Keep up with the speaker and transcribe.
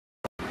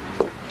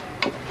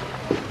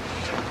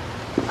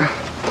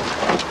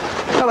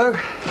Hello.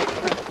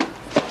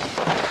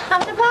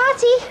 Having a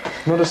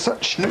party? Not as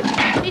such, no.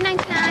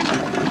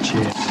 $3.99.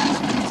 Cheers.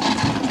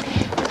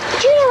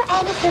 Do you know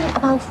anything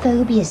about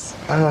phobias?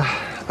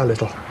 A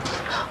little.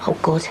 Oh,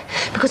 good.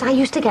 Because I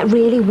used to get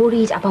really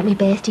worried about my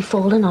birthday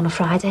falling on a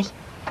Friday.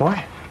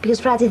 Why?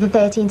 Because Friday the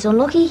 13th's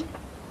unlucky.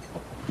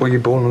 Were you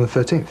born on the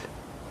 13th?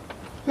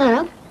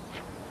 No.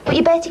 But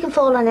your birthday can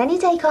fall on any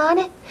day, can't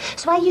it?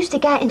 So I used to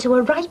get into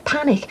a right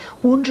panic,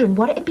 wondering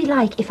what it'd be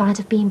like if I'd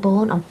have been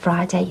born on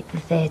Friday the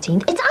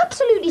 13th. It's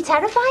absolutely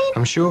terrifying.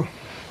 I'm sure.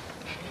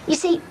 You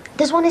see,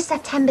 there's one in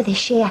September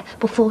this year,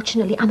 but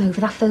fortunately I'm over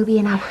that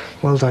phobia now.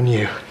 Well done,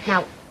 you.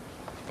 Now,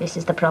 this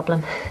is the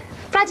problem.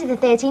 Friday the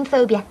 13th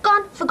phobia.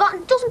 Gone,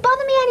 forgotten, doesn't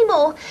bother me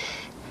anymore.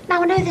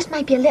 Now, I know this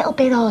might be a little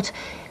bit odd,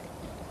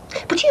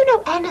 but do you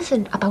know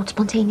anything about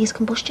spontaneous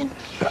combustion?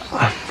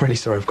 I'm really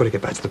sorry, I've got to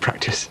get back to the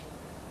practice.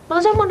 Well,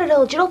 I don't want to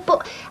hold you up,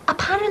 but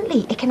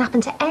apparently it can happen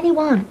to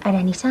anyone at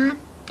any time.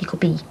 You could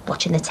be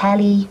watching the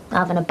telly,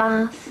 having a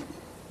bath.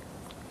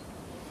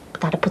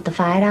 But that'd put the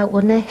fire out,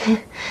 wouldn't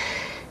it?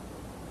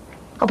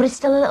 Oh, but it's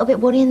still a little bit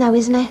worrying though,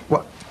 isn't it?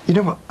 Well, you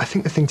know what? I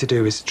think the thing to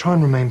do is try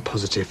and remain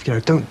positive. You know,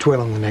 don't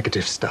dwell on the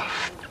negative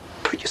stuff.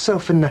 Put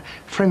yourself in a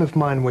frame of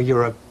mind where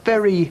you're a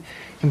very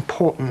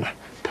important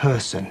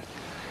person.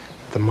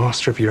 The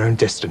master of your own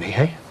destiny,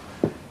 hey?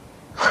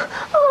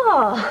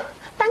 Oh,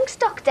 thanks,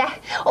 Doctor.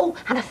 Oh,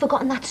 and I've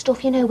forgotten that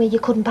stuff, you know, where you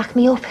couldn't back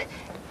me up.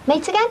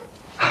 Mates again?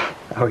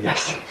 Oh,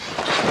 yes.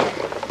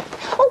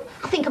 Oh,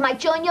 I think I might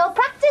join your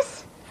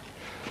practice.